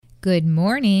Good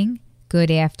morning,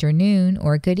 good afternoon,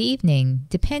 or good evening,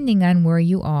 depending on where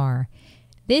you are.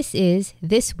 This is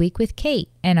This Week with Kate,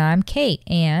 and I'm Kate,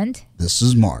 and... This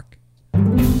is Mark.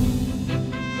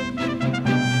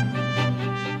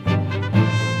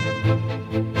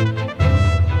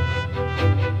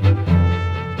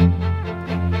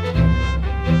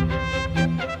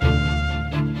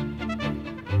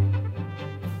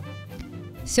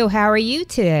 So how are you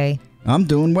today? I'm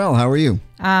doing well. How are you?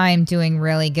 I'm doing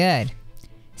really good.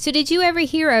 So did you ever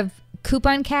hear of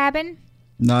Coupon Cabin?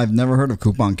 No, I've never heard of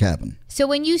Coupon Cabin. So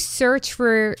when you search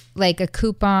for like a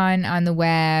coupon on the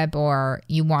web or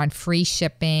you want free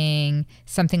shipping,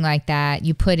 something like that,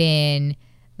 you put in,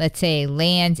 let's say,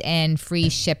 Land's End free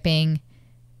shipping.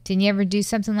 Didn't you ever do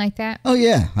something like that? Oh,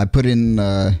 yeah. I put in,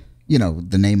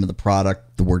 the name of the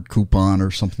product, the word coupon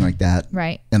or something like that.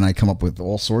 Right. And I come up with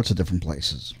all sorts of different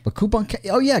places. But Coupon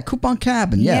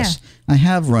Cabin, yes. I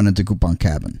have run into Coupon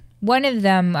Cabin. One of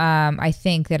them, I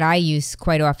think, that I use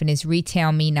quite often is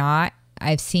Retail Me Not.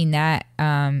 I've seen that,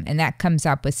 and that comes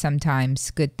up with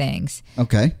sometimes good things.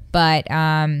 Okay. But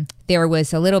there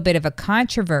was a little bit of a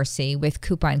controversy with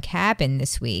Coupon Cabin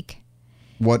this week.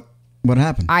 What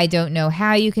happened? I don't know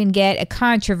how you can get a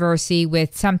controversy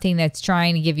with something that's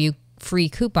trying to give you free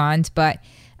coupons, but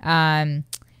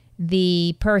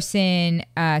the person,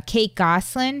 Kate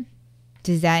Goslin,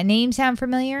 does that name sound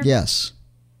familiar? Yes.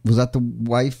 Was that the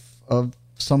wife of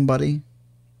somebody?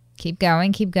 Keep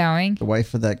going. The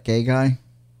wife of that gay guy?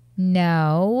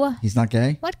 No. He's not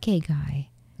gay? What gay guy?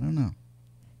 I don't know.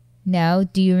 No.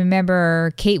 Do you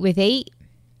remember Kate with 8?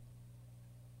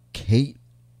 Kate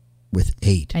with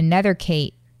 8. Another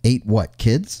Kate. 8 what?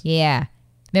 Kids? Yeah.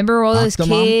 Remember all those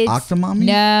kids? Octomommy?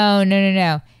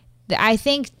 No. I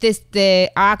think the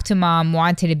Octomom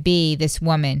wanted to be this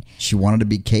woman. She wanted to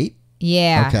be Kate?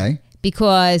 Yeah. Okay.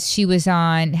 Because she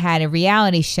had a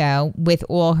reality show with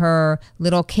all her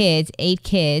little kids, 8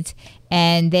 kids,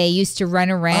 and they used to run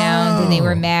around and they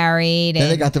were married. Then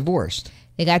they got divorced.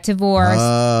 And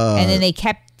then they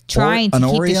kept trying to keep the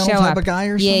show up. An Oriental type of guy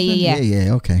or something?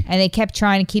 Yeah, okay. And they kept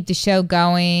trying to keep the show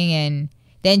going, and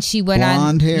then she went on...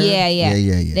 Blonde hair?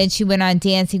 Yeah. Then she went on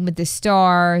Dancing with the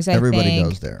Stars, Everybody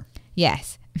goes there.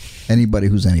 Yes. Anybody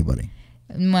who's anybody.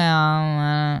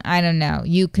 Well, I don't know.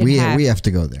 We have to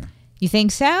go there. You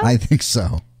think so? I think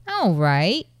so. All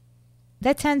right.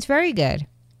 That sounds very good.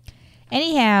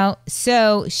 Anyhow,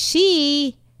 so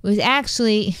she was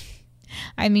actually,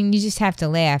 you just have to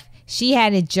laugh. She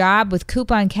had a job with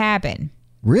Coupon Cabin.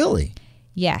 Really?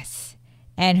 Yes.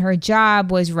 And her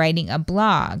job was writing a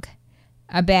blog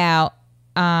about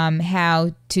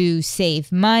how to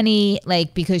save money,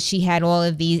 because she had all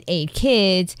of these 8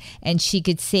 kids and she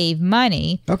could save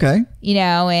money. Okay.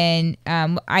 And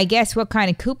I guess what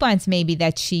kind of coupons maybe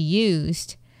that she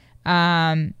used.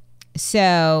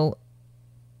 So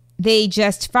they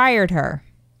just fired her.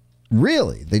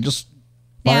 Really? They just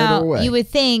fired her away? Now, you would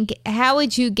think, how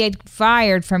would you get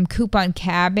fired from Coupon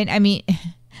Cabin?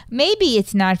 Maybe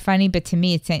it's not funny, but to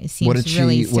me it seems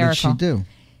really hysterical. What did she do?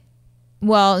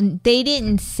 Well, they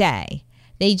didn't say.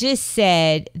 They just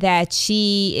said that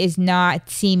she is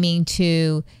not seeming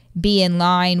to be in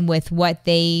line with what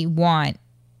they want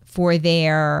for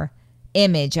their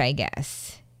image, I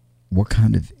guess. What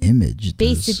kind of image?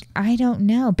 I don't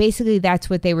know. Basically, that's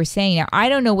what they were saying. Now, I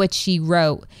don't know what she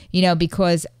wrote,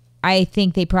 because I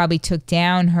think they probably took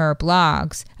down her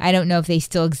blogs. I don't know if they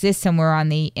still exist somewhere on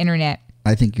the internet.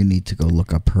 I think you need to go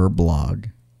look up her blog.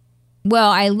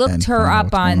 Well, I looked her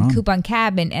up on Coupon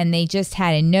Cabin, and they just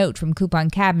had a note from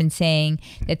Coupon Cabin saying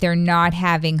that they're not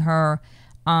having her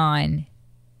on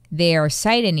their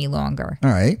site any longer.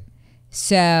 All right.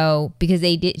 So, because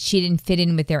she didn't fit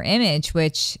in with their image,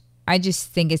 which I just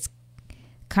think is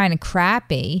kind of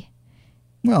crappy.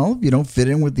 Well, if you don't fit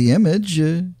in with the image.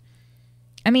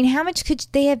 How much could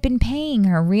they have been paying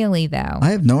her, really, though?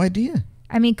 I have no idea.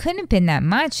 Couldn't have been that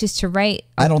much just to write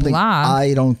a blog.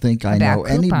 I don't think I know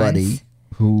anybody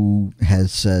who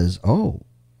says, "Oh,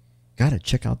 got to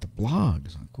check out the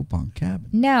blogs on Coupon Cabin."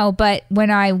 No, but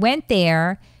when I went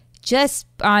there, just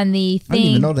on the thing, I didn't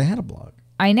even know they had a blog.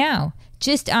 I know,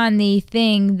 just on the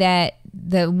thing that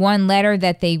the one letter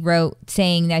that they wrote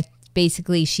saying that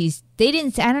basically they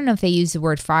didn't. I don't know if they used the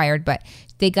word fired, but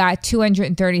they got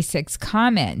 236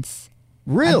 comments.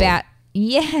 Really?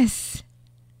 Yes.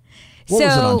 What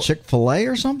was it, on Chick-fil-A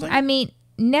or something?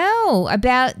 No,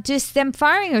 about just them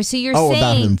firing her. So you're saying...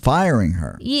 about them firing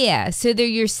her. Yeah, so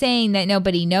you're saying that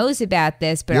nobody knows about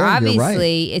this, but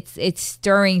obviously it's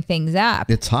stirring things up.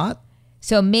 It's hot.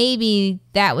 So maybe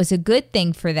that was a good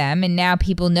thing for them, and now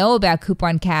people know about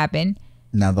Coupon Cabin.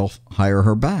 Now they'll hire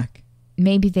her back.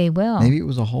 Maybe they will. Maybe it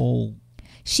was a whole...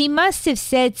 She must have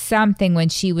said something when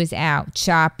she was out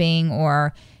shopping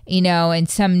or, in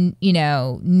some,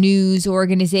 news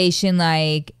organization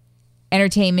like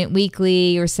Entertainment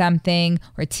Weekly or something,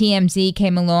 or TMZ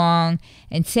came along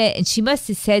and she must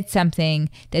have said something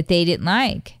that they didn't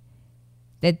like.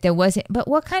 That there wasn't, but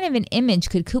what kind of an image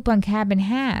could Coupon Cabin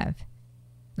have?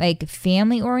 Like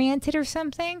family oriented or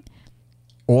something?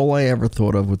 All I ever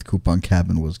thought of with Coupon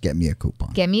Cabin was get me a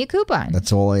coupon. Get me a coupon.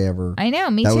 That's all I ever... I know,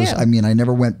 me too. I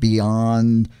never went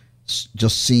beyond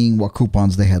just seeing what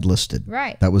coupons they had listed.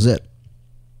 Right. That was it.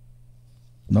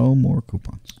 No more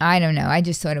coupons. I don't know. I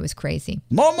just thought it was crazy.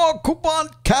 No more Coupon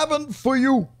Cabin for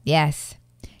you. Yes.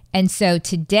 And so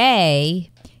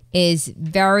today is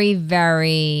very,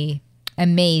 very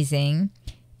amazing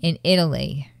in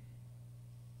Italy.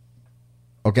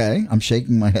 Okay. I'm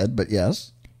shaking my head, but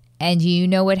yes. And do you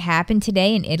know what happened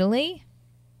today in Italy?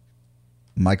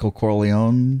 Michael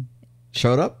Corleone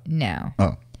showed up? No.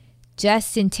 Oh.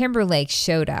 Justin Timberlake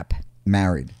showed up.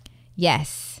 Married?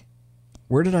 Yes.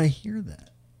 Where did I hear that?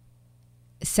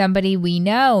 Somebody we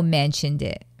know mentioned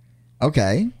it.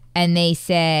 Okay. And they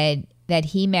said that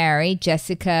he married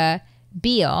Jessica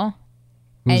Biel.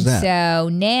 Who's that? So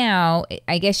now,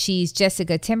 I guess she's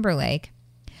Jessica Timberlake.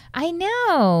 I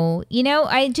know.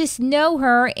 I just know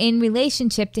her in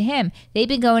relationship to him. They've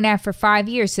been going out for 5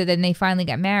 years, so then they finally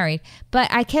got married. But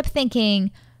I kept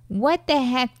thinking, what the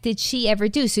heck did she ever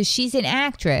do? So she's an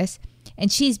actress,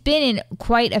 and she's been in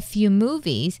quite a few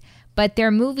movies, but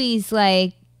they're movies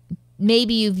like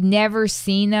maybe you've never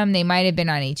seen them. They might have been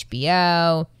on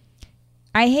HBO.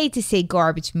 I hate to say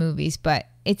garbage movies, but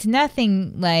it's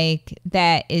nothing like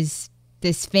that is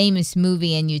this famous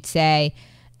movie and you'd say,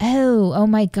 oh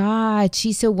my God,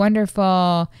 she's so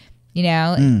wonderful.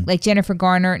 Like Jennifer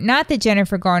Garner. Not that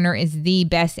Jennifer Garner is the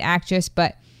best actress,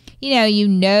 but, you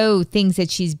know things that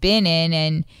she's been in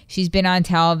and she's been on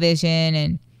television.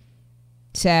 And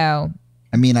so.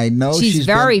 I know she's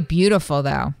very beautiful,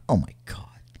 though. Oh, my God.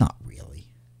 Not really.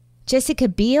 Jessica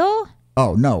Biel?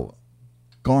 Oh, no.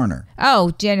 Garner.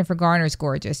 Oh, Jennifer Garner's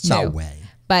gorgeous, too. No way.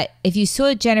 But if you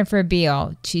saw Jennifer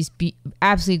Biel, she's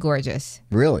absolutely gorgeous.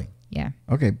 Really? Yeah.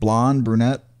 Okay, blonde,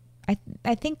 brunette?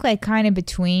 I think like kind of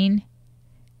between,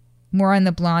 more on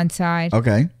the blonde side.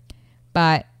 Okay.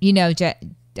 But,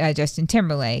 Justin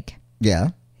Timberlake. Yeah.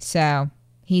 So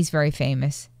he's very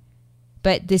famous.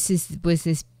 But was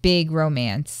this big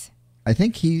romance. I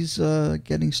think he's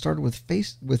getting started with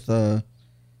what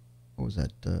was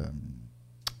that?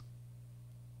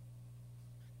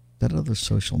 That other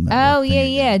social network. Oh,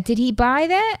 yeah. Did he buy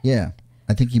that? Yeah.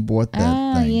 I think he bought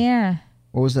that thing. Oh, yeah.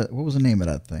 What was that? What was the name of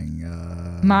that thing?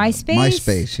 MySpace?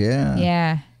 MySpace, yeah.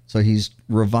 Yeah. So he's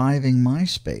reviving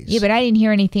MySpace. Yeah, but I didn't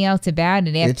hear anything else about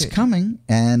it after. It's coming,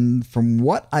 and from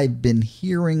what I've been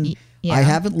hearing, I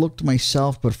haven't looked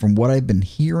myself, but from what I've been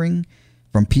hearing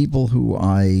from people who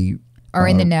are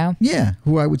in the know. Yeah,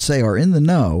 who I would say are in the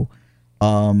know,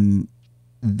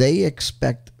 they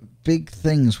expect big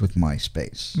things with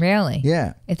MySpace. Really?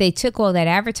 Yeah. If they took all that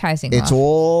advertising it's off.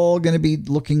 all going to be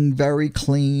looking very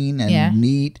clean and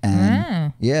neat.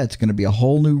 And it's going to be a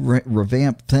whole new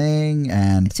revamped thing.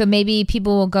 And so maybe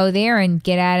people will go there and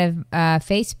get out of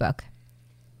Facebook.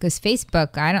 Because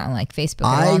Facebook, I don't like Facebook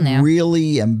at all now. I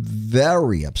really am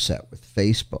very upset with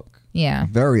Facebook. Yeah.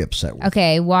 Very upset with it.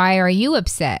 Okay, why are you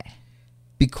upset?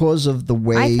 Because of the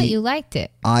way... I thought you liked it.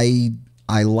 I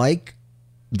like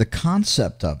the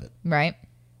concept of it. Right.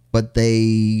 But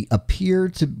they appear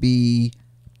to be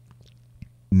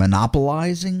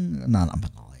monopolizing. Not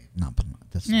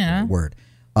that's the right word.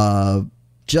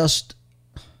 Just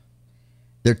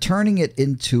they're turning it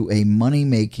into a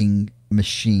money-making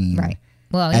machine. Right.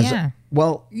 Well,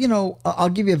 well, I'll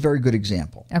give you a very good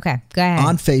example. Okay, go ahead.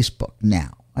 On Facebook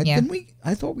now.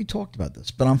 I thought we talked about this,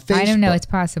 but on Facebook. I don't know. It's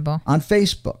possible. On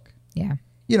Facebook. Yeah.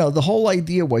 The whole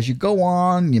idea was you go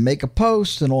on, you make a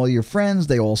post, and all your friends,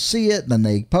 they all see it, and then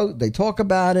they talk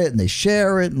about it, and they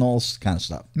share it, and all this kind of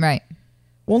stuff. Right.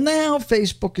 Well, now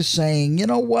Facebook is saying, you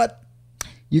know what?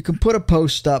 You can put a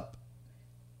post up,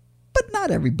 but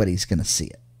not everybody's going to see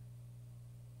it.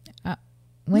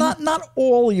 Not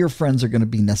all your friends are going to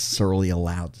be necessarily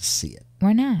allowed to see it.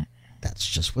 Why not? That's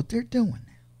just what they're doing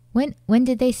now. When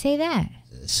did they say that?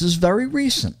 This is very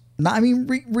recent.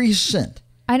 Recent.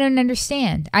 I don't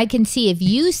understand. I can see if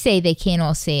you say they can't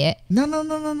all see it.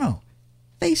 No.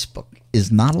 Facebook is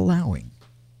not allowing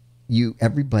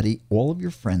everybody, all of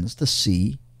your friends, to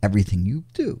see everything you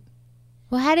do.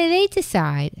 Well, how do they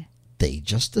decide? They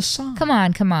just decide. Come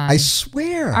on. I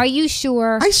swear. Are you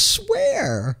sure? I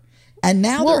swear. And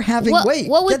now they're having...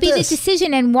 What would be the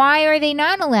decision, and why are they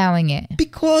not allowing it?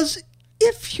 Because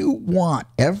if you want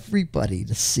everybody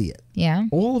to see it, Yeah.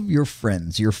 all of your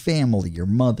friends, your family, your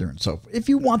mother, and so forth, if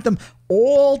you want them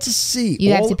all to see,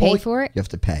 You have to pay for it? You have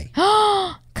to pay.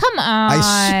 Come on.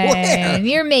 I swear.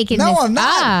 You're making No, this I'm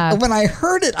not. up. When I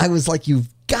heard it, I was like, you've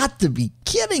got to be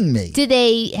kidding me. Do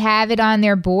they have it on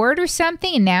their board or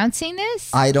something announcing this?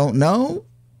 I don't know.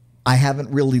 I haven't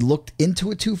really looked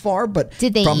into it too far, but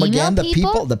Did they from email again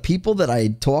people? the people that I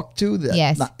talked to, that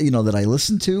Yes. that I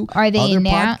listened to, Are they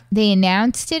other they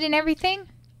announced it and everything?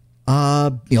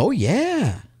 oh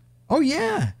yeah.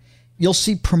 You'll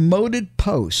see promoted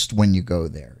post when you go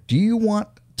there. Do you want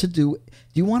to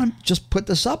just put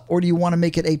this up, or do you want to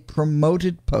make it a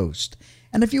promoted post?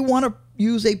 And if you want to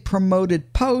use a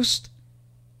promoted post,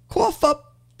 cough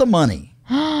up the money.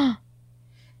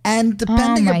 And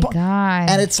depending Oh my upon, God.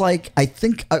 and it's like, I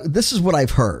think this is what I've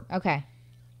heard. Okay.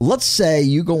 Let's say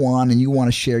you go on and you want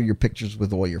to share your pictures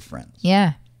with all your friends.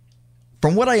 Yeah.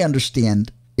 From what I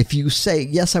understand, if you say,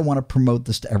 yes, I want to promote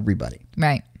this to everybody,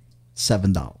 Right.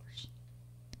 $7.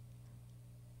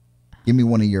 Give me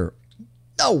one of your,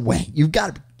 no way. You've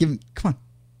got to give me, come on.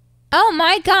 Oh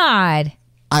my God.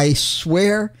 I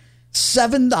swear,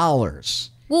 $7.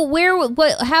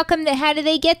 Well, how come how do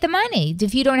they get the money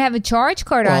if you don't have a charge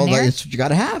card on there? That's what you got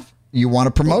to have. You want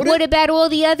to promote What it? about all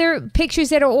the other pictures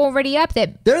that are already up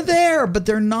that They're there, but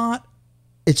they're not.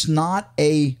 It's not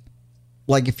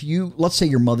like if you, let's say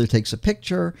your mother takes a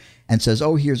picture and says,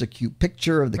 oh, here's a cute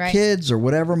picture of the Right. kids or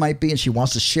whatever it might be, and she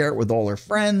wants to share it with all her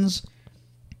friends.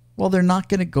 Well, they're not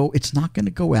going to go, it's not going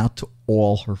to go out to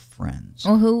all her friends.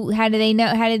 Well, how do they know?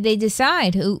 How did they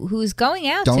decide who's going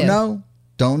out to?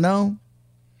 Don't know.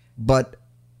 But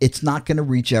it's not going to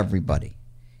reach everybody.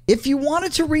 If you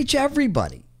wanted to reach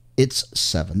everybody, it's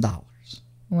 $7.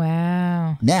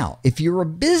 Wow. Now, if you're a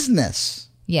business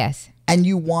Yes. and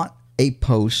you want a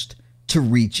post to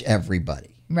reach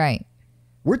everybody, Right.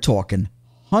 we're talking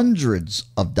hundreds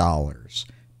of dollars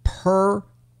per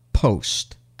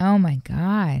post. Oh my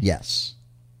God. Yes.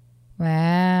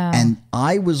 Wow. And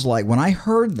I was like, when I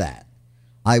heard that,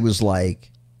 I was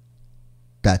like,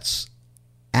 that's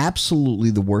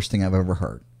absolutely the worst thing I've ever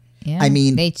heard. yeah. I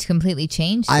mean, they completely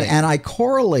changed it. And I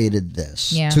correlated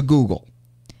this Yeah. to Google.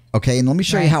 Okay, and let me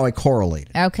show you Right. how I correlate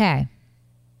it. Okay.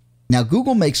 Now,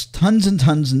 Google makes tons and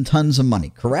tons and tons of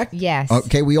money, correct? Yes.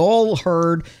 Okay, we all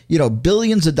heard,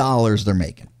 billions of dollars they're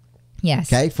making, Yes.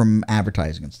 okay, from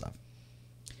advertising and stuff.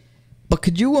 But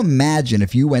could you imagine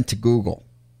if you went to Google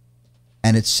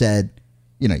and it said,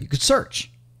 you could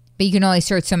search. But you can only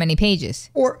search so many pages.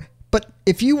 But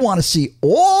if you want to see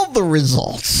all the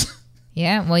results,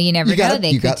 Yeah. Well, you never know.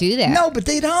 They could do that. No, but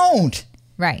they don't.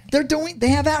 Right. They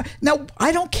have now.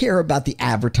 I don't care about the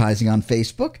advertising on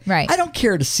Facebook. Right. I don't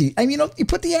care to see. I mean, you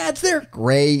put the ads there,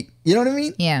 great. You know what I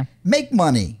mean? Yeah. Make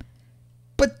money,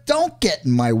 but don't get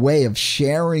in my way of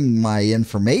sharing my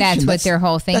information. That's what their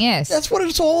whole thing is. That's what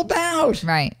it's all about.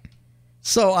 Right.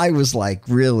 So I was like,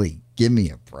 really, give me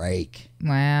a break.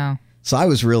 Wow. So I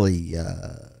was really,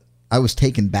 I was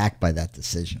taken back by that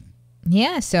decision.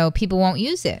 Yeah. So people won't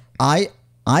use it. I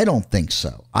don't think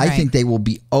so. I Right. think they will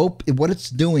be what it's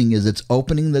doing is it's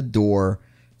opening the door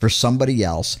for somebody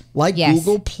else, like Yes.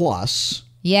 Google Plus,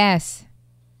 Yes.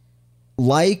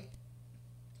 like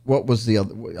what was the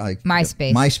other?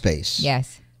 MySpace. MySpace.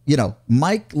 Yes.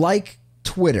 Like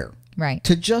Twitter. Right.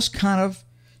 To just kind of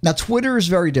now, Twitter is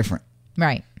very different.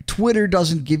 Right. Twitter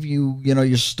doesn't give you,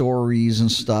 your stories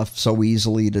and stuff so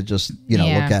easily to just, Yeah.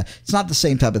 look at. It's not the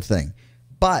same type of thing.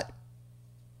 But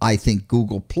I think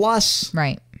Google Plus,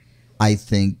 Right. I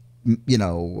think,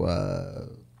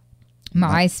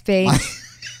 MySpace.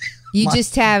 You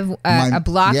just have a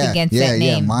block against that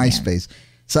name. Yeah, MySpace.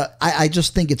 So I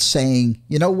just think it's saying,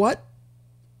 you know what?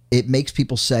 It makes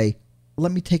people say,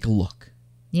 let me take a look.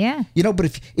 Yeah. But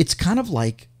if it's kind of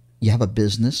like you have a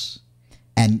business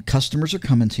and customers are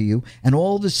coming to you and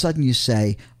all of a sudden you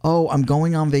say, oh, I'm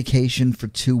going on vacation for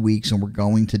 2 weeks and we're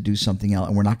going to do something else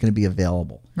and we're not going to be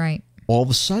available. Right. All of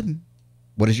a sudden,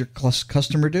 what does your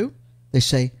customer do? They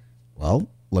say, well,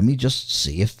 let me just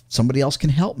see if somebody else can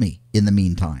help me in the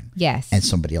meantime. Yes. And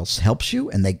somebody else helps you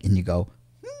and you go,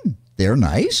 they're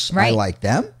nice. Right. I like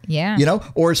them. Yeah.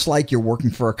 Or it's like you're working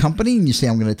for a company and you say,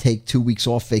 I'm going to take 2 weeks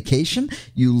off vacation.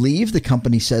 You leave. The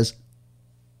company says,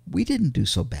 we didn't do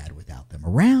so bad without them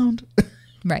around.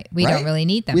 Right. We Right? don't really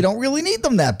need them. We don't really need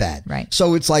them that bad. Right.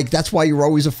 So it's like, that's why you're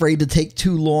always afraid to take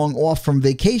too long off from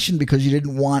vacation because you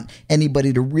didn't want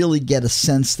anybody to really get a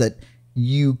sense that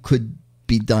you could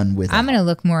be done with I'm it. going to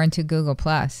look more into Google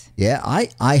Plus. Yeah,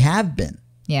 I have been.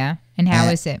 Yeah. And how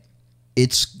is it?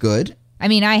 It's good. I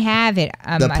mean, I have it,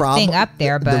 a thing up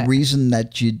there, but the reason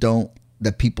that you don't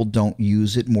that people don't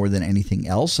use it more than anything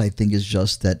else. I think is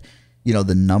just that,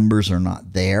 the numbers are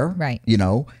not there. Right.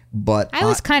 But I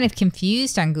was kind of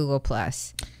confused on Google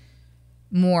Plus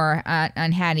more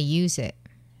on how to use it.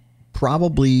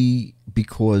 Probably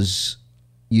because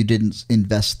you didn't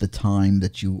invest the time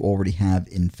that you already have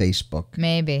in Facebook.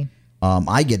 Maybe.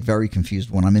 I get very confused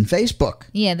when I'm in Facebook.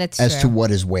 Yeah, that's as true. to what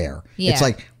is where. Yeah, it's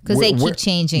like because they keep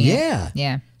changing it.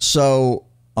 Yeah. So,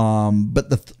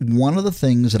 but one of the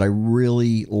things that I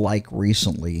really like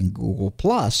recently in Google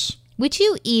Plus, would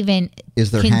you even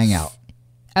is their Hangout.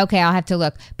 Okay, I'll have to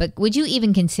look. But would you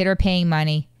even consider paying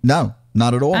money? No,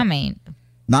 not at all. I mean,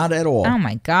 not at all. Oh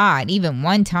my God! Even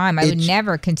one time, I would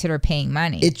never consider paying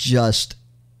money. It just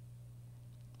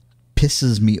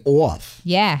pisses me off.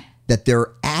 Yeah. That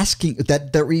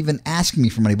they're even asking me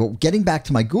for money. But getting back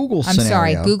to my Google scenario. I'm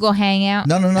sorry, Google Hangout?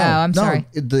 No. Oh, I'm sorry.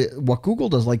 What Google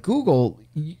does, like Google,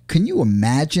 can you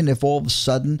imagine if all of a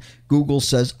sudden Google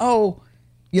says, oh,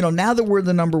 now that we're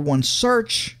the number one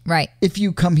search, right? If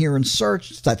you come here and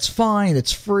search, that's fine.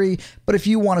 It's free. But if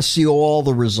you want to see all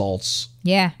the results,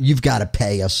 you've got to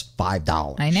pay us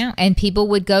 $5. I know. And people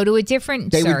would go to a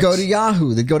different search. They would go to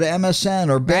Yahoo. They'd go to MSN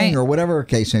or Bing or whatever the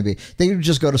case may be. They would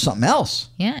just go to something else.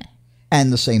 Yeah.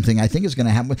 And the same thing I think is going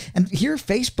to happen. And here,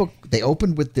 Facebook, they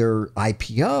opened with their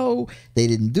IPO. They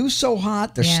didn't do so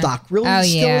hot. Their stock really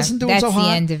still isn't doing so hot. That's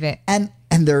the end of it. And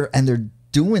they're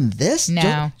doing this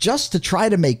just to try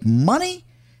to make money.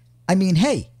 I mean,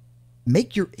 hey,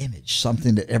 make your image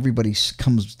something that everybody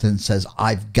comes to and says,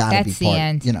 I've got to be part.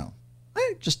 That's the end.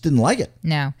 I just didn't like it.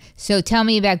 No. So tell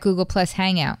me about Google Plus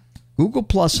Hangout. Google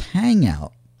Plus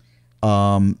Hangout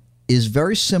is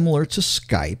very similar to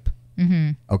Skype.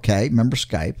 Mm-hmm. Okay, remember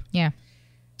Skype? Yeah.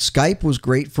 Skype was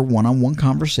great for one-on-one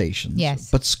conversations. Yes.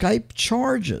 But Skype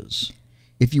charges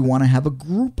if you want to have a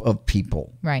group of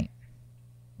people. Right.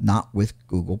 Not with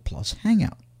Google Plus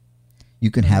Hangout. You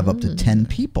can have up to 10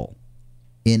 people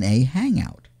in a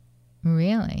Hangout.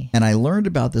 Really? And I learned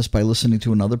about this by listening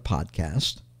to another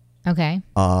podcast. Okay.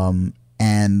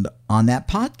 And on that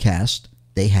podcast,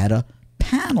 they had a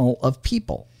panel of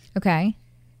people. Okay.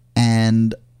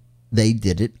 And they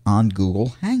did it on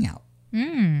Google Hangout.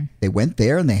 Mm. They went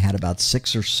there and they had about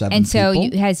 6 or 7 and so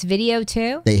people. it has video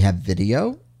too? They have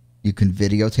video. You can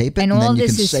videotape it. And all then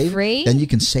this is free? Then you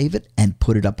can save it and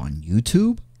put it up on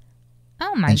YouTube.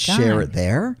 Oh my God. And share it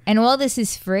there. And all this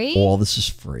is free? All this is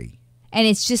free. And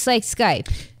it's just like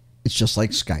Skype? It's just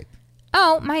like Skype.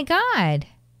 Oh my God.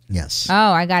 Yes.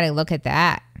 Oh, I got to look at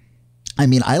that. I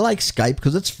mean, I like Skype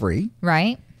because it's free.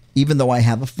 Right. Even though I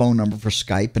have a phone number for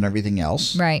Skype and everything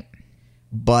else. Right.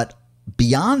 But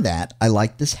beyond that, I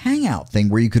like this Hangout thing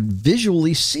where you could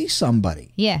visually see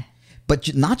somebody. Yeah.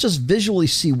 But not just visually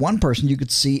see one person, you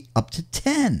could see up to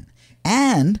 10.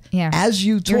 And as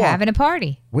you talk. You're having a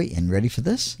party. Wait, and ready for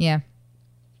this? Yeah.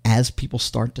 As people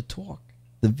start to talk,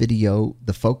 the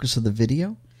focus of the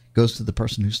video goes to the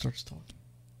person who starts talking.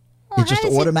 Well, It just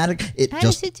automatically. How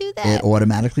does it do that? It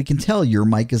automatically can tell your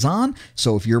mic is on.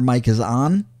 So if your mic is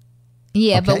on.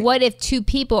 Yeah, okay. But what if 2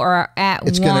 people are at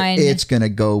one? It's gonna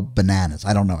go bananas.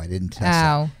 I don't know. I didn't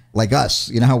test it. Like us,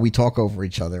 you know how we talk over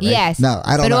each other, right? Yes. No,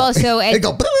 I don't know. But also,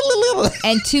 go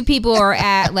and 2 people are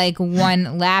at like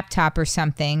one laptop or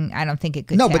something. I don't think it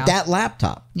could. No, but that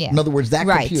laptop. Yeah. In other words, that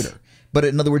computer. But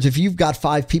in other words, if you've got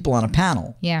 5 people on a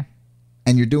panel. Yeah.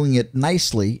 And you're doing it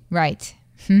nicely. Right.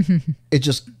 It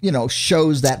just,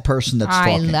 shows that person that's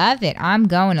talking. I love it. I'm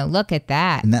going to look at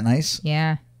that. Isn't that nice?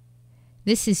 Yeah.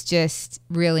 This is just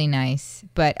really nice,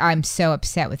 but I'm so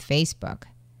upset with Facebook.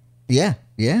 Yeah.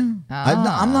 Oh.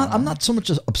 I'm not so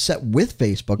much upset with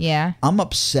Facebook. Yeah. I'm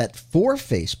upset for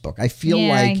Facebook. I feel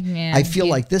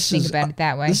like this is about it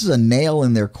that way. This is a nail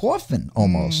in their coffin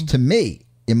almost to me,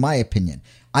 in my opinion.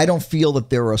 I don't feel that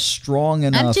they're a strong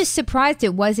enough. I'm just surprised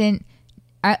it wasn't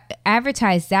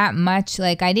advertised that much.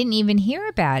 Like I didn't even hear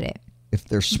about it. If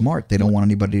they're smart, they don't want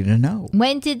anybody to know.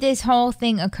 When did this whole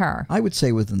thing occur? I would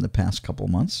say within the past couple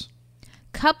of months.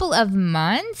 Couple of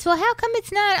months? Well, how come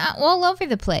it's not all over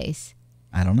the place?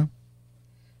 I don't know.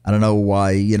 I don't know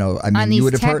why, I mean, on these you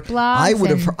would have heard.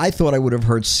 Blogs I thought I would have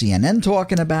heard CNN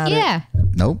talking about it. Yeah.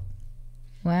 Nope.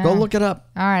 Wow. Go look it up.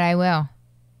 All right, I will.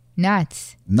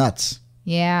 Nuts.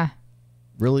 Yeah.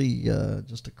 Really,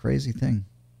 just a crazy thing.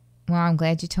 Well, I'm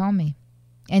glad you told me.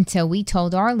 And so we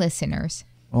told our listeners.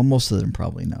 Well, most of them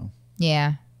probably know.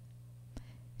 Yeah.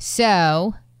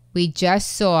 So we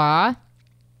just saw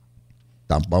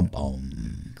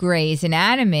Grey's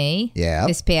Anatomy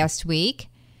this past week.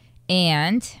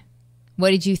 And what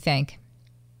did you think?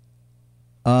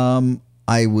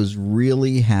 I was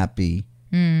really happy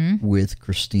with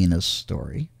Christina's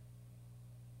story.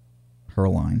 Her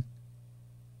line.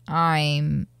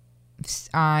 I'm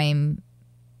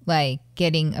like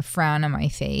getting a frown on my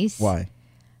face. Why?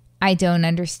 I don't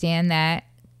understand that.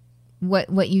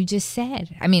 What you just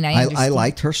said. I mean, I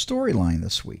liked her storyline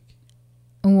this week.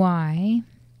 Why?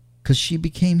 Because she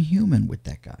became human with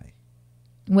that guy.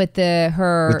 With the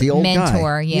old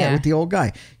mentor, guy. yeah. With the old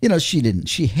guy. You know, she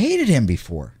hated him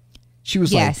before. She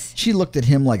was like, she looked at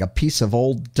him like a piece of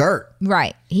old dirt.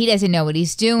 Right. He doesn't know what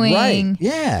he's doing. Right.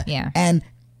 Yeah. Yeah. And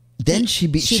then she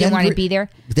didn't want to be there.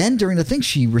 Then during the thing,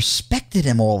 she respected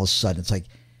him all of a sudden. It's like,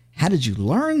 how did you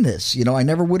learn this? You know, I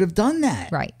never would have done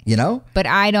that. Right. You know? But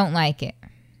I don't like it.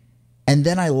 And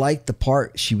then I liked the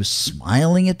part she was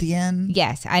smiling at the end.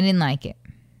 Yes, I didn't like it.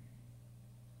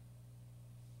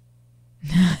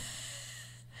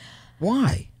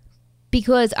 Why?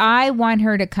 Because I want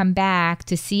her to come back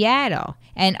to Seattle.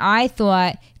 And I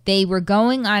thought they were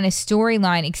going on a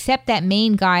storyline, except that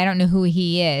main guy, I don't know who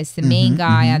he is, the main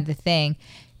guy on the thing,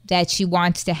 that she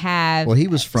wants to have he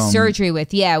was from surgery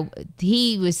with. Yeah,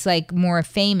 he was like more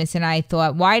famous. And I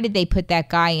thought, why did they put that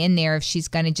guy in there if she's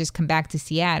going to just come back to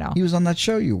Seattle? He was on that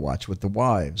show you watch with the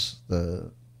wives.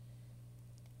 The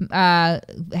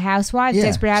Housewives,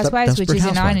 Desperate Housewives, which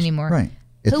isn't on anymore. Right.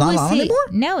 It's not on anymore?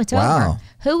 No, it's over.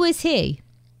 Who was he?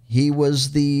 He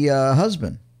was the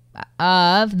husband.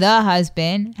 Of the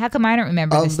husband. How come I don't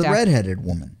remember this stuff? Of the redheaded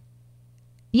woman.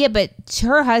 Yeah, but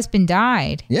her husband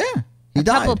died. Yeah, he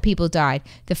died. A couple of people died.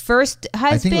 The first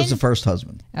husband? I think it was the first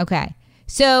husband. Okay.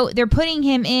 So they're putting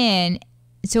him in.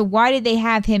 So why did they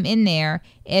have him in there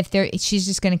if she's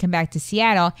just going to come back to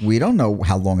Seattle? We don't know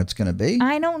how long it's going to be.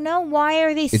 I don't know. Why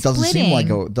are they It doesn't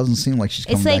seem like she's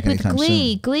coming back anytime soon. It's like with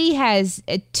Glee. Glee has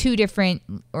two different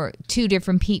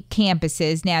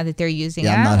campuses now that they're using.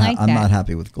 Yeah, I'm not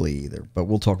happy with Glee either, but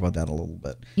we'll talk about that a little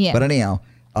bit. Yeah. But anyhow,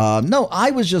 no,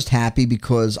 I was just happy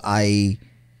because it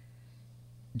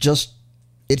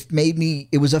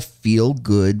was a feel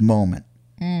good moment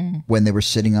when they were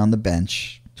sitting on the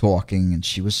bench talking and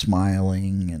she was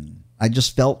smiling and I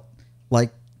just felt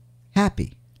like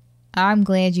happy. I'm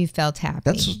glad you felt happy.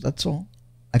 That's all.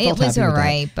 I felt it was happy all with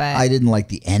right, that. but I didn't like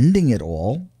the ending at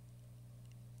all.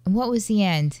 What was the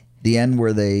end? The end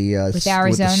where they with Arizona?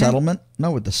 with the settlement? No,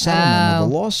 with the settlement of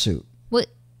the lawsuit. Well,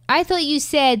 I thought you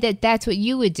said that's what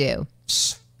you would do.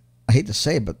 I hate to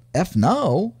say it, but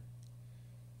no.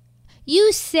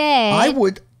 You said I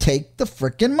would take the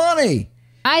frickin' money.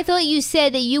 I thought you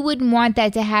said that you wouldn't want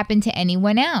that to happen to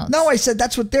anyone else. No, I said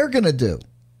that's what they're going to do.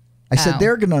 I said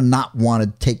they're going to not want to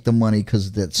take the money because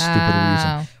of that stupid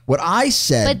reason. What I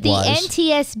said was... But the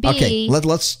NTSB... Okay,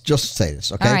 let's just say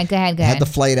this, okay? All right, go ahead. They had the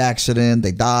flight accident.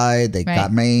 They died. They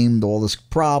got maimed. All this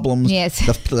problems. Yes.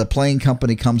 The plane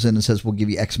company comes in and says, we'll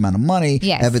give you X amount of money.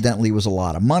 Yes. Evidently, it was a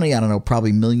lot of money. I don't know,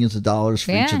 probably millions of dollars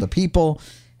for each of the people.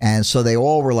 And so they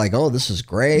all were like, oh, this is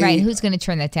great. Right, who's going to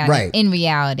turn that down in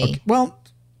reality? Okay. Well,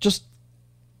 just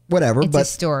whatever. It's a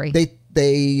story.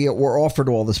 They were offered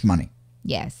all this money.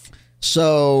 Yes.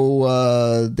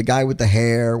 So the guy with the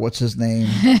hair, what's his name?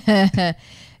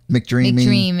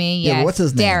 McDreamy, yes. Yeah, what's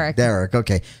his name? Derek.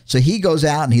 Okay. So he goes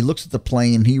out and he looks at the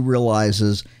plane and he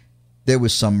realizes there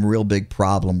was some real big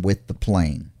problem with the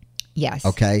plane. Yes.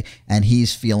 Okay. And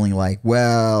he's feeling like,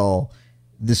 well,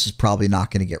 this is probably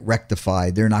not going to get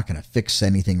rectified. They're not going to fix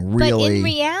anything really. But in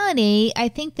reality, I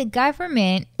think the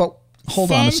government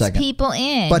sends people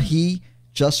in. But he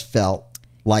just felt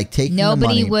like taking the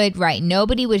money.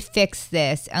 Nobody would fix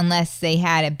this unless they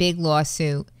had a big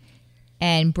lawsuit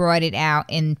and brought it out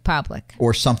in public.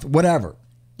 Or something, whatever.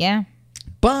 Yeah.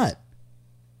 But,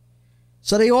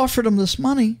 so they offered him this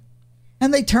money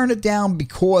and they turned it down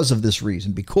because of this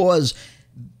reason. Because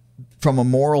from a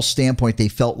moral standpoint, they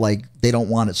felt like they don't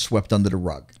want it swept under the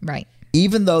rug. Right.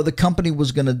 Even though the company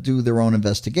was going to do their own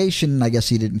investigation, I guess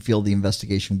he didn't feel the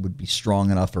investigation would be strong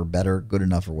enough or better, good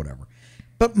enough or whatever.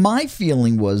 But my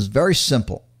feeling was very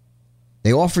simple.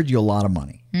 They offered you a lot of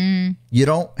money. You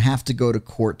don't have to go to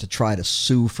court to try to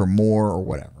sue for more or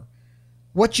whatever.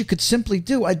 What you could simply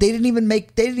do, they didn't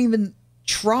even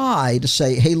try to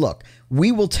say, hey, look,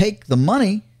 we will take the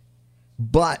money,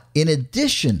 but in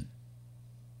addition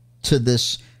to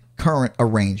this current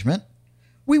arrangement,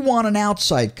 we want an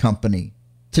outside company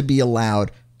to be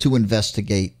allowed to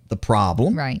investigate the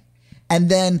problem. Right. And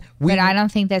then But I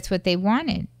don't think that's what they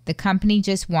wanted. The company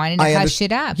just wanted to hush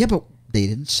it up. Yeah, but they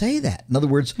didn't say that. In other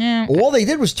words, all they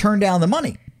did was turn down the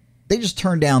money. They just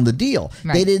turned down the deal.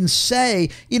 Right. They didn't say,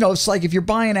 it's like if you're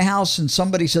buying a house and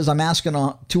somebody says, I'm asking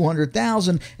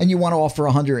 $200,000 and you want to offer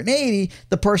 $180,000,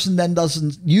 the person then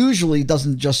usually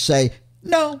doesn't just say,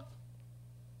 no.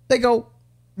 They go,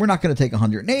 we're not going to take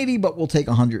 $180,000, but we'll take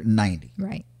 $190,000.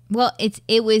 Right. Well,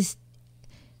 it was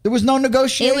There was no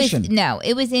negotiation.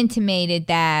 It was intimated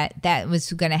that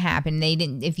was going to happen. They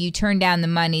didn't. If you turned down the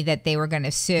money, that they were going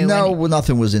to sue. No,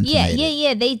 nothing was intimated.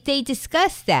 Yeah. They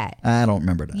discussed that. I don't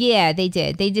remember that. Yeah, they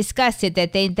did. They discussed it.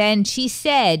 Then she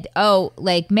said,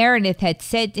 like Meredith had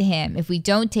said to him, if we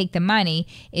don't take the money,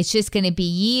 it's just going to be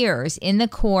years in the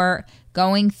court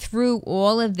going through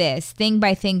all of this thing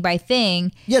by thing by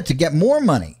thing. Yeah, to get more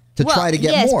money, try to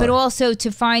get more. Yes, but also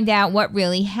to find out what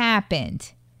really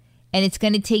happened. And it's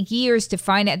going to take years to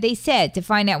find out. They said to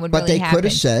find out what really happened. But they could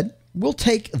have said, we'll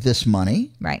take this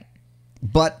money. Right.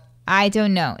 But I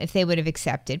don't know if they would have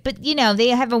accepted. But, they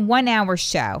have a 1-hour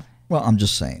show. Well, I'm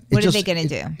just saying. What are they going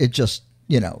to do? It just,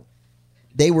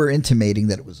 they were intimating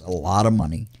that it was a lot of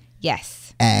money.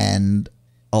 Yes. And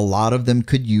a lot of them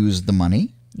could use the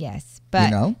money. Yes.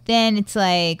 But then it's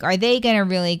like, are they going to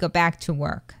really go back to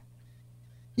work?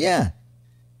 Yeah.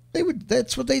 They would.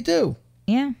 That's what they do.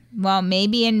 Yeah. Well,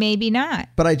 maybe and maybe not.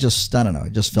 But I don't know. I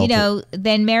just felt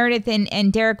then Meredith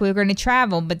and Derek were going to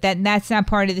travel, but that's not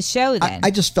part of the show then.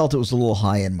 I just felt it was a little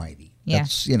high and mighty. Yeah.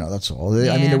 That's all.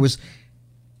 Yeah. I mean,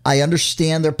 I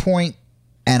understand their point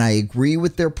and I agree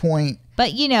with their point. But,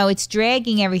 it's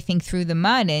dragging everything through the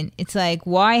mud, and it's like,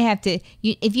 why have to,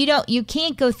 if you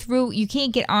can't go through, you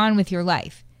can't get on with your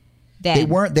life. Then.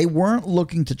 They weren't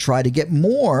looking to try to get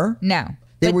more. No.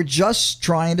 They were just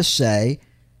trying to say,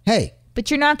 hey. But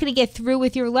you're not going to get through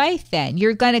with your life then.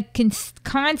 You're going to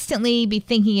constantly be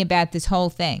thinking about this whole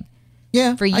thing.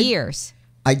 Yeah. For years.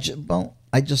 I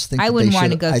just think I wouldn't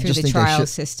want to go through the trial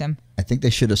system. I think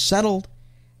they should have settled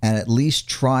and at least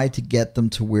try to get them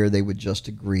to where they would just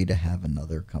agree to have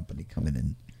another company come in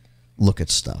and look at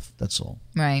stuff. That's all.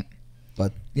 Right.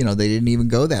 But, they didn't even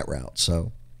go that route.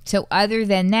 So other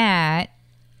than that,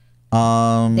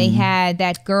 they had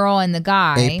that girl and the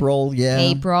guy. April, yeah.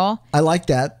 April. I like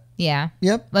that. Yeah.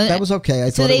 Yep. That was okay.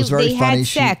 I thought it was very funny. They had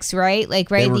sex, right?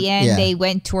 Like at the end, they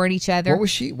went toward each other.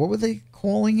 What were they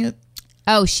calling it?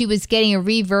 Oh, she was getting a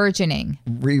re-virgining.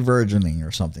 Re-virgining or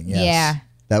something, yes. Yeah.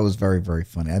 That was very, very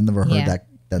funny. I've never heard that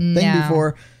thing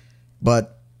before,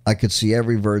 but I could see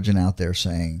every virgin out there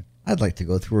saying, I'd like to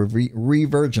go through a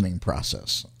re-virgining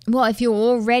process. Well, if you're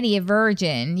already a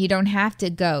virgin, you don't have to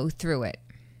go through it.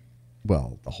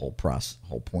 Well, the whole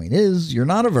point is you're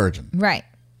not a virgin. Right.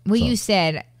 Well, you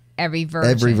said every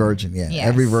virgin. Every virgin, yeah. Yes.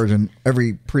 Every virgin,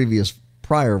 every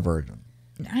prior virgin.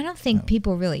 I don't think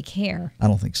people really care. I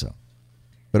don't think so.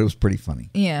 But it was pretty funny.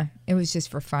 Yeah, it was just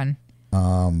for fun.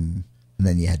 And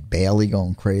then you had Bailey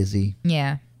going crazy.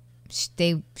 Yeah.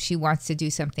 She wants to do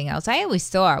something else. I always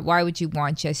thought, why would you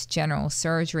want just general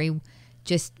surgery?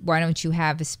 Just why don't you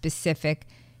have a specific,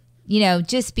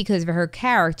 just because of her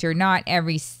character, not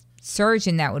every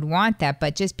surgeon that would want that,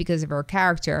 but just because of her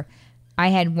character, I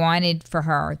had wanted for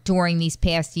her during these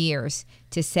past years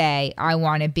to say, I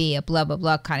want to be a blah, blah,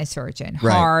 blah kind of surgeon,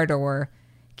 right. Heart or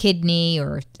kidney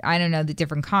or I don't know the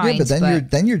different kinds. Yeah,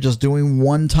 but then you're just doing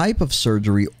one type of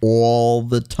surgery all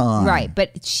the time. Right,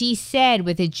 but she said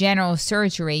with a general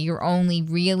surgery, you're only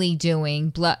really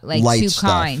doing light 2 stuff.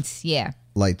 kinds. Yeah.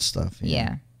 Light stuff.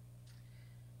 Yeah.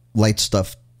 Light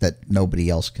stuff that nobody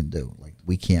else can do. Like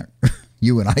we can't,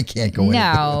 you and I can't go in.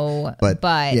 No,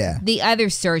 but yeah. The other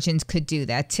surgeons could do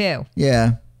that too.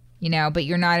 Yeah. But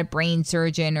you're not a brain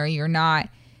surgeon or you're not,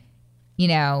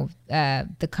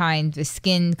 the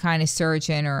skin kind of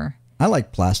surgeon or. I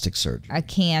like plastic surgery. A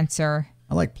cancer.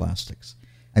 I like plastics.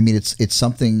 I mean, it's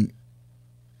something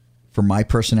for my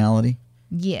personality.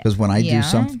 Yeah. Because when I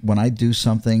do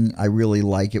something, I really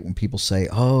like it when people say,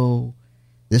 "Oh,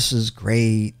 this is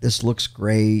great. This looks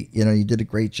great. You did a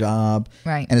great job."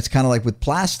 Right. And it's kind of like with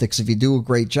plastics. If you do a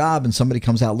great job and somebody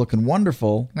comes out looking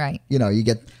wonderful, right? You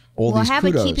get all these kudos. Well, how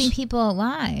about keeping people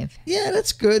alive? Yeah,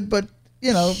 that's good, but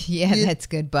Yeah, that's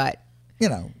good, but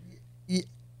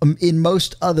in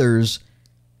most others,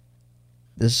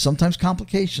 there's sometimes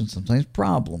complications, sometimes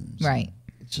problems. Right.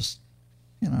 It's just,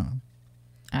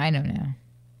 I don't know.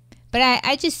 But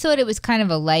I just thought it was kind of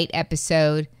a light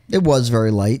episode. It was very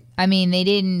light. I mean, they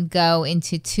didn't go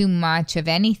into too much of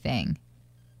anything.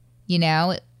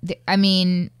 I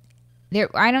mean,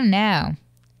 I don't know.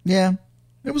 Yeah,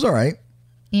 it was all right.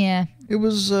 Yeah. It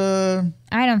was...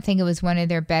 I don't think it was one of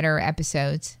their better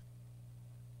episodes.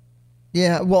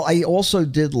 Yeah, well, I also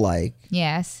did like...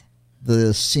 Yes.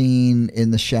 The scene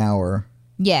in the shower...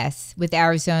 Yes, with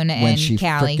Arizona and Callie. When she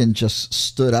freaking just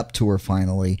stood up to her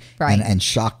finally, right. and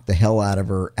shocked the hell out of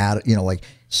her. Like,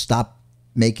 stop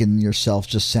making yourself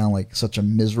just sound like such a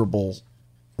miserable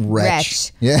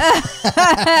wretch. Yeah.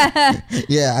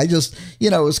 Yeah, I just,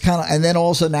 it was kind of, and then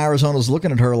all of a sudden Arizona's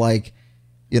looking at her like,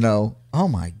 Oh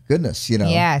my goodness,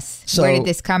 Yes. So, where did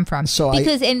this come from? So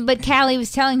but Callie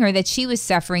was telling her that she was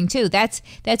suffering too. That's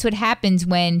what happens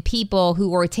when people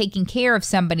who are taking care of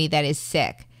somebody that is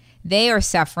sick, they are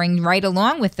suffering right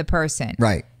along with the person.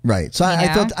 Right. So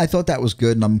I thought that was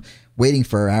good, and I'm waiting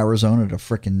for Arizona to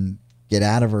frickin' get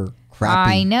out of her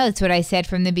crappy. I know. That's what I said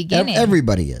from the beginning.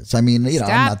 Everybody is. I mean, Stop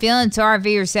I'm not feeling sorry for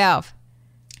yourself.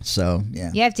 So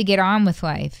yeah, You have to get on with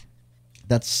life.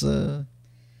 that's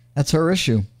her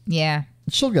issue. Yeah.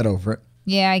 She'll get over it.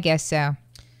 Yeah, I guess so.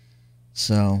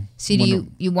 So do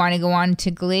you want to go on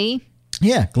to Glee?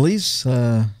 Yeah, Glee's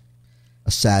a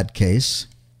sad case.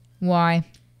 Why?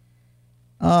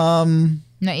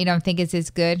 No, you don't think it's as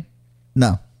good?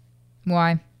 No.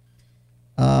 Why?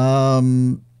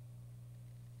 I'm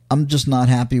just not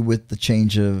happy with the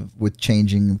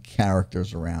changing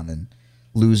characters around and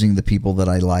losing the people that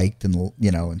I liked, and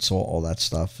and so all that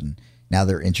stuff, and now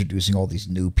they're introducing all these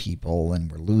new people,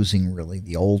 and we're losing really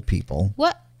the old people.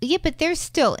 What? Yeah, but they're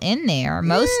still in there.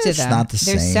 Most of them. It's not the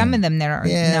There's same. some of them that are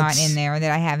not in there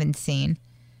that I haven't seen.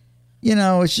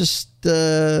 It's just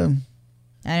I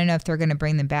don't know if they're going to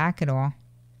bring them back at all.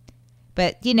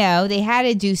 But, they had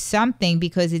to do something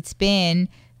because it's been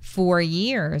 4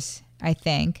 years, I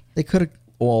think. they could have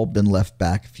all been left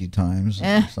back a few times.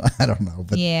 So, I don't know.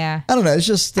 But Yeah. I don't know. It's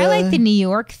just I like the New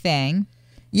York thing.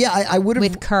 Yeah, I would have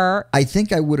With Kurt. I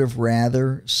think I would have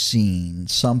rather seen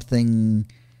something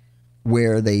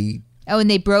where they. Oh,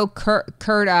 and they broke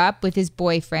Kurt up with his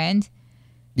boyfriend.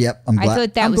 Yep, I'm glad. I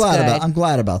thought that was glad good. I'm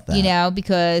glad about that.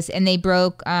 Because they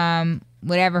broke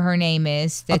whatever her name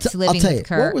is that's living I'll tell with you,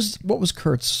 Kurt. What was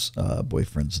Kurt's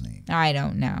boyfriend's name? I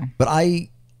don't know. But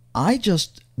I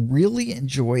just really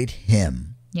enjoyed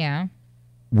him. Yeah.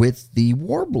 With the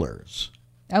Warblers.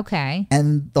 Okay.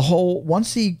 And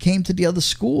once he came to the other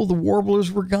school, the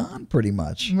Warblers were gone pretty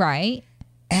much. Right.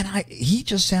 And he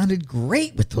just sounded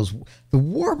great with those. The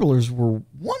Warblers were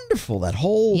wonderful. That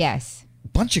whole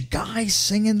bunch of guys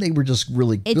singing, they were just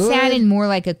really good. It sounded more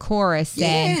like a chorus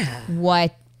than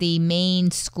what the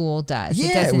main school does. Yeah,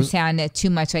 it doesn't sound too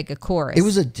much like a chorus. It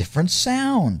was a different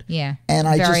sound. Yeah. And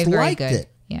I very, just very liked good. it.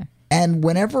 Yeah. And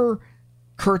whenever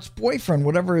Kurt's boyfriend,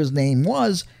 whatever his name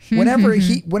was, whenever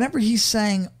he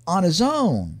sang on his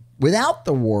own without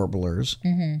the Warblers,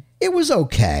 it was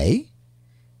okay.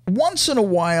 Once in a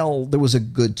while, there was a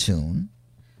good tune.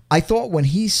 I thought when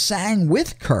he sang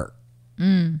with Kurt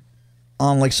on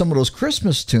like some of those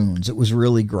Christmas tunes, it was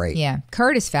really great. Yeah,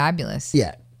 Kurt is fabulous.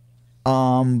 Yeah.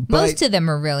 Most of them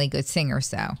are really good singers,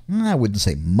 though. I wouldn't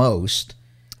say most.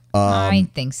 I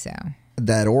think so.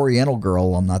 That Oriental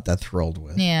girl, I'm not that thrilled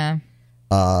with. Yeah.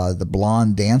 The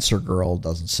blonde dancer girl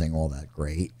doesn't sing all that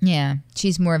great. Yeah,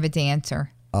 she's more of a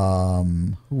dancer.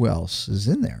 Who else is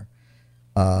in there?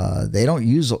 They don't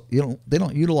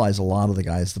utilize a lot of the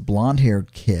guys. The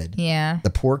blonde-haired kid,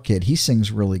 the poor kid, he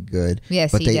sings really good.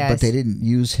 Yes, but he does. But they didn't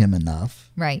use him enough.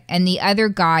 Right, and the other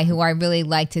guy who I really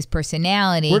liked his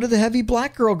personality. Where did the heavy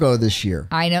black girl go this year?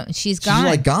 I know she's gone.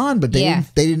 She's gone, but they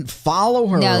didn't follow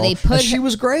her. No, they put. She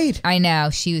was great. I know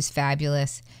she was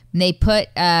fabulous. And they put.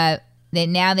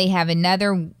 Now they have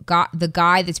another guy, the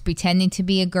guy that's pretending to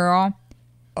be a girl.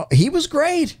 He was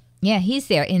great. Yeah, he's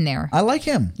in there. I like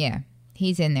him. Yeah.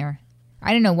 He's in there.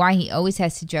 I don't know why he always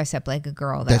has to dress up like a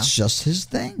girl, though. That's just his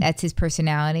thing. That's his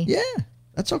personality. Yeah,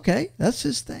 that's okay. That's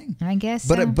his thing. I guess.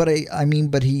 But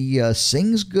so. He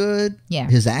sings good. Yeah,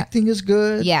 his acting is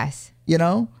good. Yes.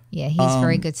 Yeah, he's a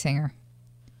very good singer.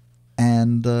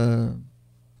 And I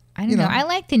don't know. I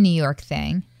like the New York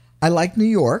thing. I like New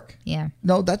York. Yeah.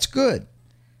 No, that's good.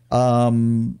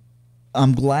 I'm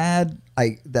glad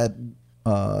that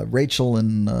Rachel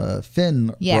and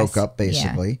Finn broke up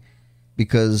basically. Yeah.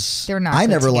 Because they're not. I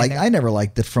never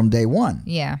liked it from day one.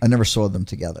 Yeah, I never saw them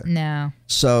together. No.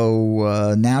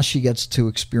 So now she gets to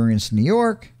experience New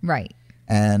York, right?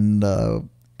 And a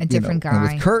different guy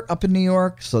with Kurt up in New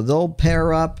York, so they'll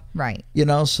pair up, right?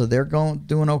 So they're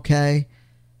doing okay.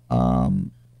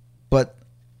 But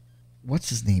what's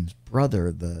his name's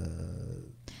brother?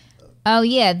 Oh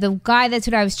yeah, the guy. That's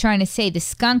what I was trying to say. The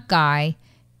skunk guy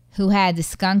who had the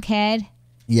skunk head.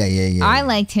 Yeah. I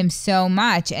liked him so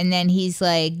much, and then he's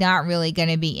like not really going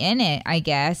to be in it, I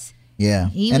guess. Yeah,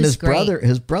 he was great.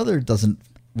 His brother doesn't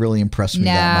really impress me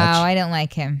that much. No, I don't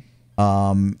like him.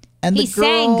 And he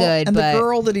sang good, and but the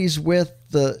girl that he's with,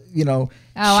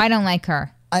 I don't like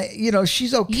her.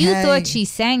 She's okay. You thought she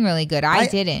sang really good. I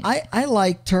didn't. I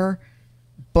liked her,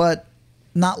 but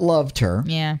not loved her.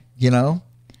 Yeah.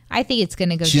 I think it's going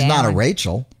to go. She's down. not a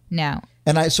Rachel. No.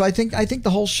 And I think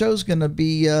the whole show's going to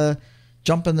be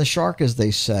jumping the shark, as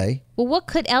they say. Well,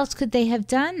 what else could they have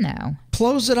done, though?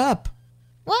 Close it up.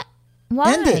 What?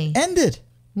 Why? End it.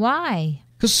 Why?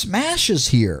 Because Smash is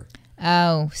here.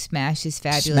 Oh, Smash is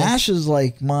fabulous. Smash is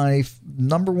like my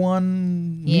number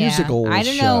one musical I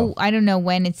don't show. know. I don't know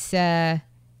when it's.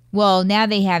 Well, now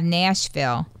they have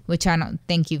Nashville, which I don't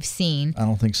think you've seen. I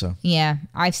don't think so. Yeah,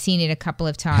 I've seen it a couple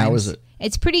of times. How is it?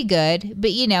 It's pretty good, but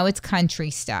it's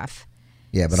country stuff.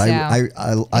 Yeah, but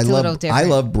So, I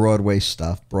love Broadway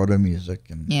stuff, Broadway music,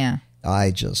 and Yeah,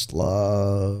 I just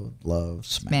love Smash.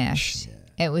 Smash.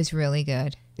 Yeah. It was really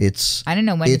good. I don't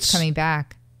know when it's coming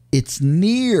back. It's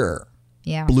near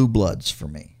Yeah. Blue Bloods for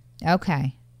me.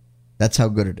 Okay. That's how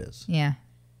good it is. Yeah.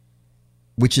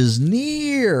 Which is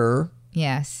near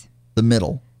Yes. the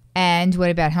middle. And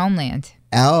what about Homeland?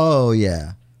 Oh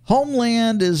yeah,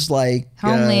 Homeland is like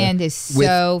Homeland is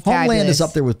so fabulous. Homeland is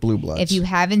up there with Blue Bloods. If you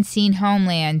haven't seen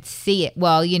Homeland, see it.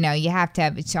 Well, you have to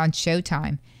have it's on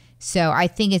Showtime. So I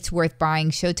think it's worth buying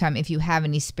Showtime if you have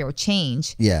any spare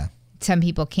change. Yeah. Some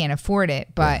people can't afford it,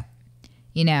 but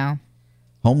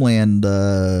Homeland,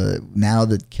 now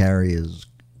that Carrie is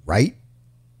right,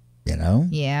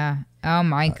 Yeah. Oh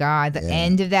my God. The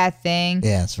end of that thing.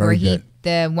 Yeah, it's very good.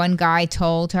 The one guy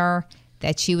told her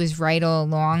that she was right all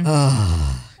along.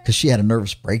 Because she had a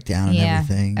nervous breakdown and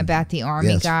everything. About the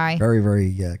army guy. Very, very,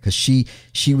 because she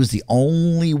was the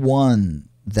only one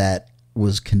that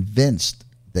was convinced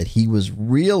that he was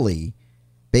really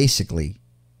basically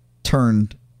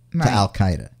turned to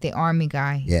Al-Qaeda. The army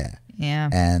guy. Yeah. Yeah.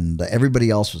 And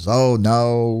everybody else was, oh,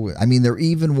 no. I mean, they're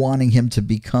even wanting him to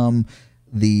become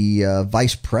the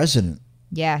vice president.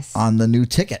 Yes. On the new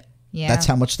ticket. Yeah. That's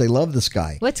how much they love this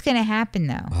guy. What's going to happen,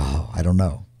 though? Oh, I don't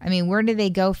know. I mean, where do they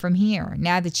go from here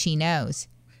now that she knows?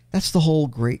 That's the whole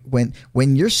great when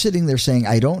you're sitting there saying,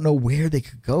 I don't know where they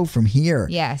could go from here.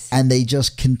 Yes. And they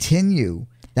just continue.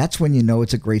 That's when you know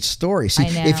it's a great story. See, I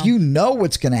know. if you know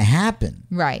what's going to happen,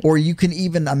 right, or you can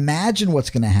even imagine what's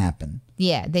going to happen,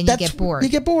 then you get bored. You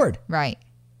get bored. Right.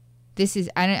 This is,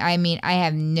 I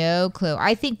have no clue.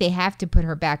 I think they have to put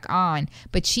her back on,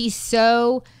 but she's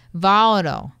so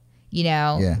volatile,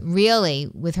 really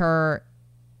with her,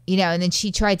 and then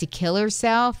she tried to kill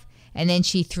herself and then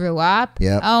she threw up.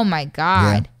 Yeah. Oh my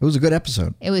God. Yeah. It was a good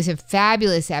episode. It was a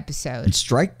fabulous episode. And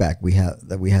Strike Back, we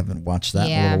haven't watched that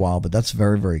in a little while, but that's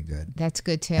very, very good. That's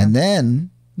good too. And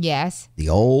then yes, the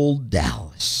old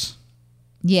Dallas.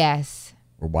 Yes.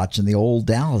 We're watching the old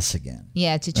Dallas again.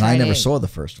 Yeah, to try. And I never saw the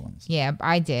first ones. Yeah,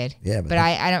 I did. Yeah, but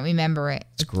I don't remember it.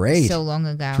 It's great. So long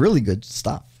ago. It's really good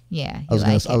stuff. Yeah, I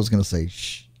was gonna say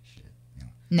shh.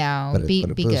 No, but be it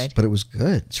was good. But it was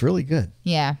good. It's really good.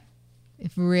 Yeah,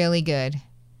 it's really good.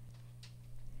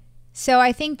 So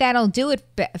I think that'll do it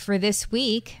for this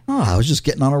week. Oh, I was just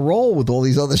getting on a roll with all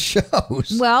these other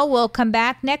shows. Well, we'll come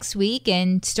back next week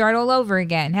and start all over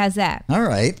again. How's that? All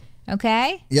right.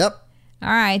 Okay? Yep. All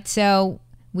right. So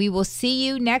we will see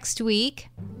you next week.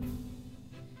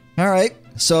 All right.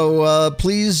 So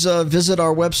please visit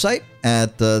our website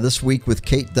at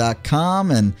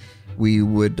thisweekwithkate.com, and we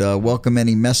would welcome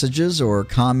any messages or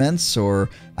comments or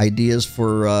ideas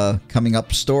for coming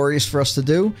up stories for us to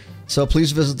do. So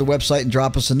please visit the website and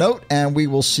drop us a note, and we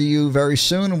will see you very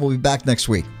soon, and we'll be back next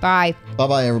week. Bye.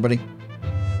 Bye-bye, everybody.